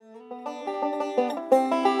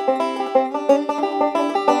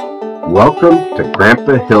Welcome to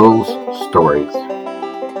Grandpa Hill's Stories.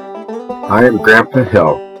 I am Grandpa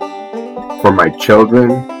Hill. For my children,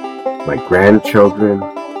 my grandchildren,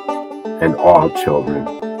 and all children,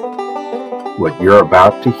 what you're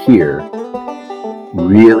about to hear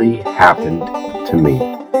really happened to me.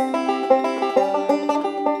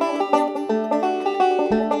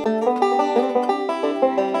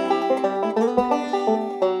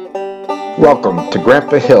 Welcome to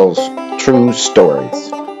Grandpa Hill's True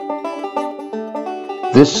Stories.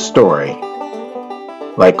 This story,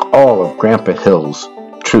 like all of Grandpa Hill's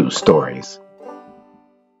true stories,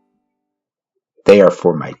 they are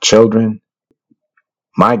for my children,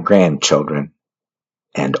 my grandchildren,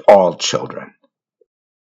 and all children.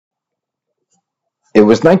 It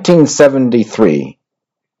was 1973,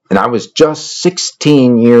 and I was just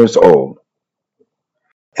 16 years old,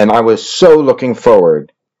 and I was so looking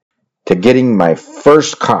forward to getting my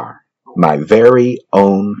first car, my very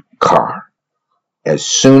own car, as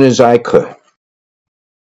soon as I could.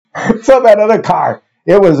 So that other car,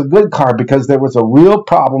 it was a good car because there was a real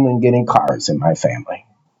problem in getting cars in my family.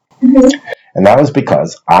 And that was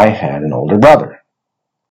because I had an older brother.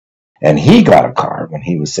 And he got a car when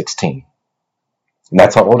he was 16. And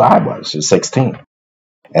that's how old I was, just 16.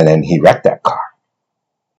 And then he wrecked that car.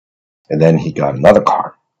 And then he got another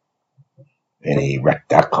car. And he wrecked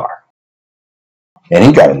that car. And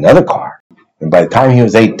he got another car. And by the time he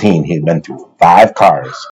was 18, he had been through 5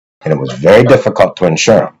 cars. And it was very difficult to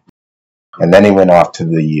insure him. And then he went off to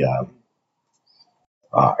the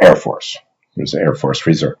Air Force. He was the Air Force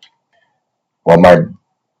Reserve. Well, my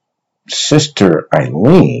sister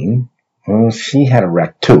Eileen, well, she had a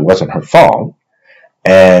wreck too. It wasn't her fault.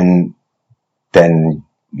 And then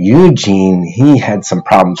Eugene, he had some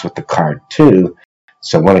problems with the car too.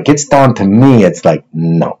 So when it gets down to me, it's like,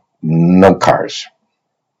 no cars.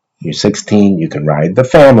 You're 16, you can ride the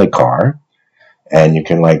family car, and you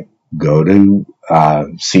can like go to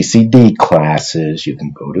CCD classes, you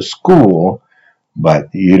can go to school,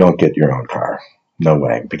 but you don't get your own car. No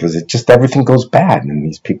way, because it just everything goes bad, and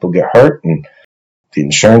these people get hurt, and the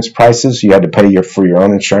insurance prices, you had to pay for your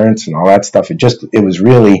own insurance and all that stuff. It was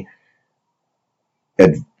really,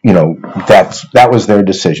 that was their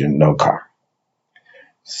decision, no car.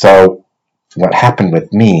 So what happened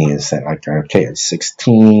with me is that, it's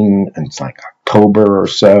 16, and it's like October or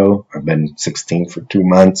so. I've been 16 for 2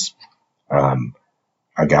 months.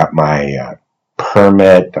 I got my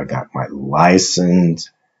permit, I got my license,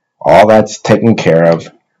 all that's taken care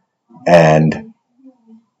of. And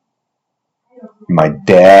my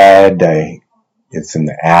dad, it's in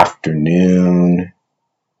the afternoon,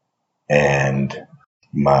 and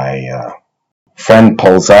my friend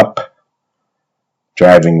pulls up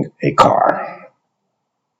driving a car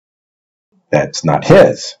that's not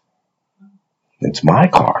his. It's my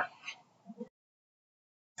car.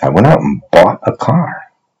 I went out and bought a car.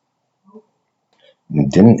 It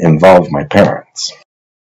didn't involve my parents.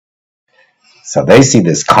 So they see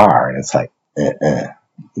this car, and it's like,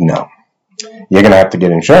 no. You're going to have to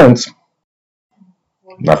get insurance.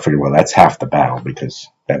 And I figured, well, that's half the battle, because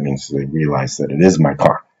that means they realize that it is my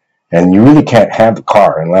car. And you really can't have the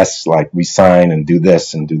car unless, like, we sign and do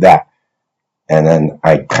this and do that. And then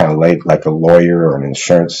I kind of laid like a lawyer or an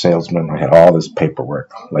insurance salesman. I had all this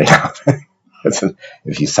paperwork laid out.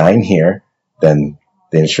 If you sign here, then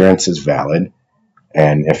the insurance is valid.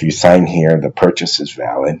 And if you sign here, the purchase is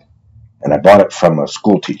valid. And I bought it from a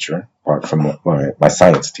school teacher, bought it from my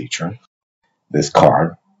science teacher, this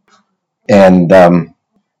car. And, I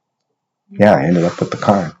ended up with the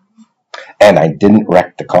car. And I didn't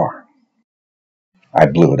wreck the car. I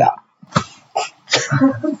blew it up.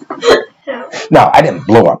 No, I didn't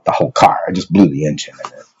blow up the whole car. I just blew the engine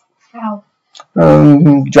in it. How?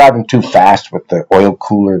 Driving too fast with the oil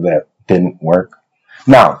cooler that didn't work.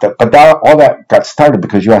 Now, all that got started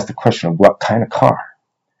because you asked the question of what kind of car.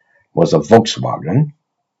 It was a Volkswagen,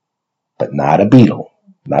 but not a Beetle.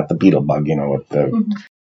 Not the Beetle bug, with the...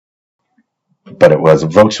 But it was a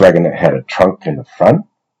Volkswagen that had a trunk in the front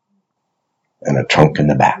and a trunk in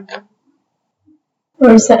the back.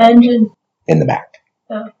 Where's the engine? In the back.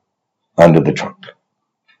 Oh. Under the trunk.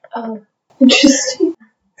 Oh, interesting.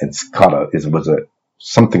 It's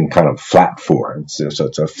something kind of flat 4. It's a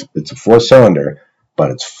 4-cylinder, but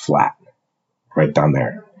it's flat right down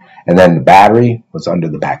there. And then the battery was under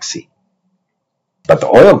the back seat. But the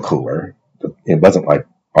oil cooler, it wasn't like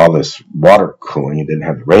all this water cooling. You didn't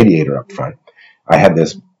have the radiator up front. I had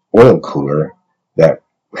this oil cooler that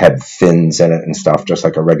had fins in it and stuff, just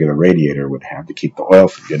like a regular radiator would have to keep the oil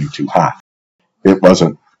from getting too hot. It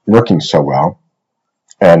wasn't working so well,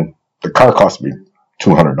 and the car cost me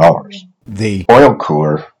 $200. The oil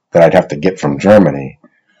cooler that I'd have to get from Germany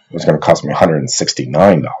was going to cost me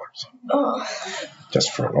 $169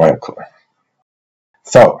 just for an oil cooler.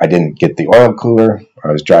 So I didn't get the oil cooler.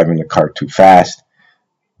 I was driving the car too fast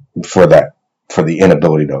for the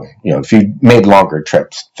inability to, if you made longer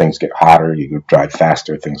trips, things get hotter, you drive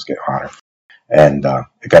faster, things get hotter. And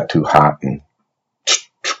it got too hot, and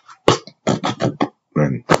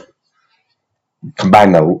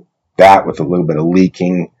combine that with a little bit of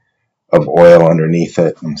leaking of oil underneath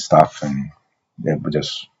it and stuff, and it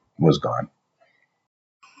just was gone.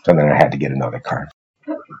 So then I had to get another car.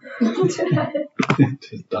 It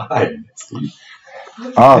just died.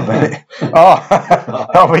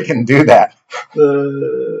 We can do that.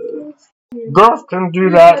 Garth can do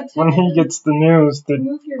that when he gets the news that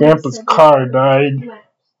Grandpa's car died.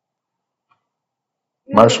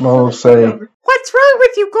 Marshmallow will say, "What's wrong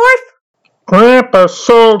with you, Garth?" Grandpa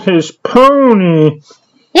sold his pony.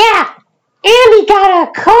 Yeah, and he got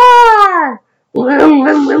a car.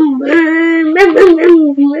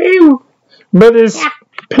 But his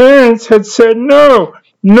parents had said no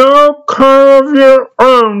car of your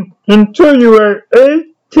own until you are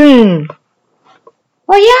 18.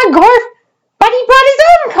 Well, yeah, Garth, but he bought his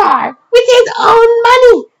own car with his own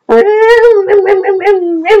money.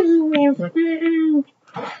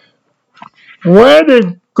 Why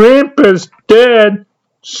did Grandpa's dad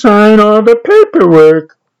sign all the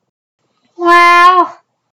paperwork? Well,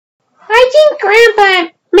 I think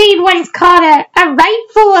Grandpa made what is called a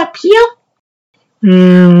rightful appeal.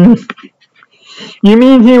 You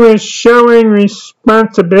mean he was showing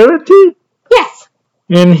responsibility? Yes.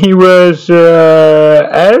 And he was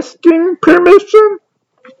asking permission?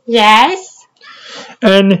 Yes.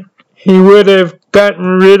 And he would have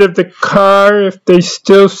gotten rid of the car if they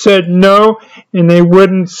still said no and they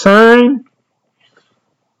wouldn't sign?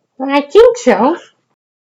 I think so.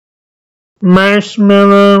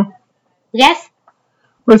 Marshmallow? Yes.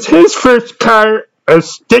 Was his first car a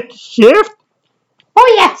stick shift?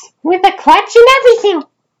 Oh, yes, with a clutch and everything.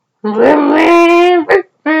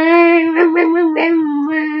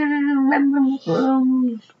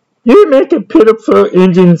 You make a pitiful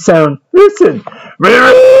engine sound. Listen. What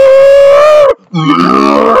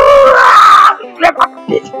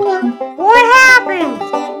happened?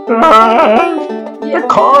 The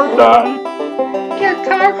car died. Your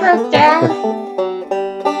car broke down.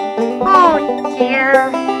 Oh,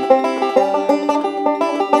 dear.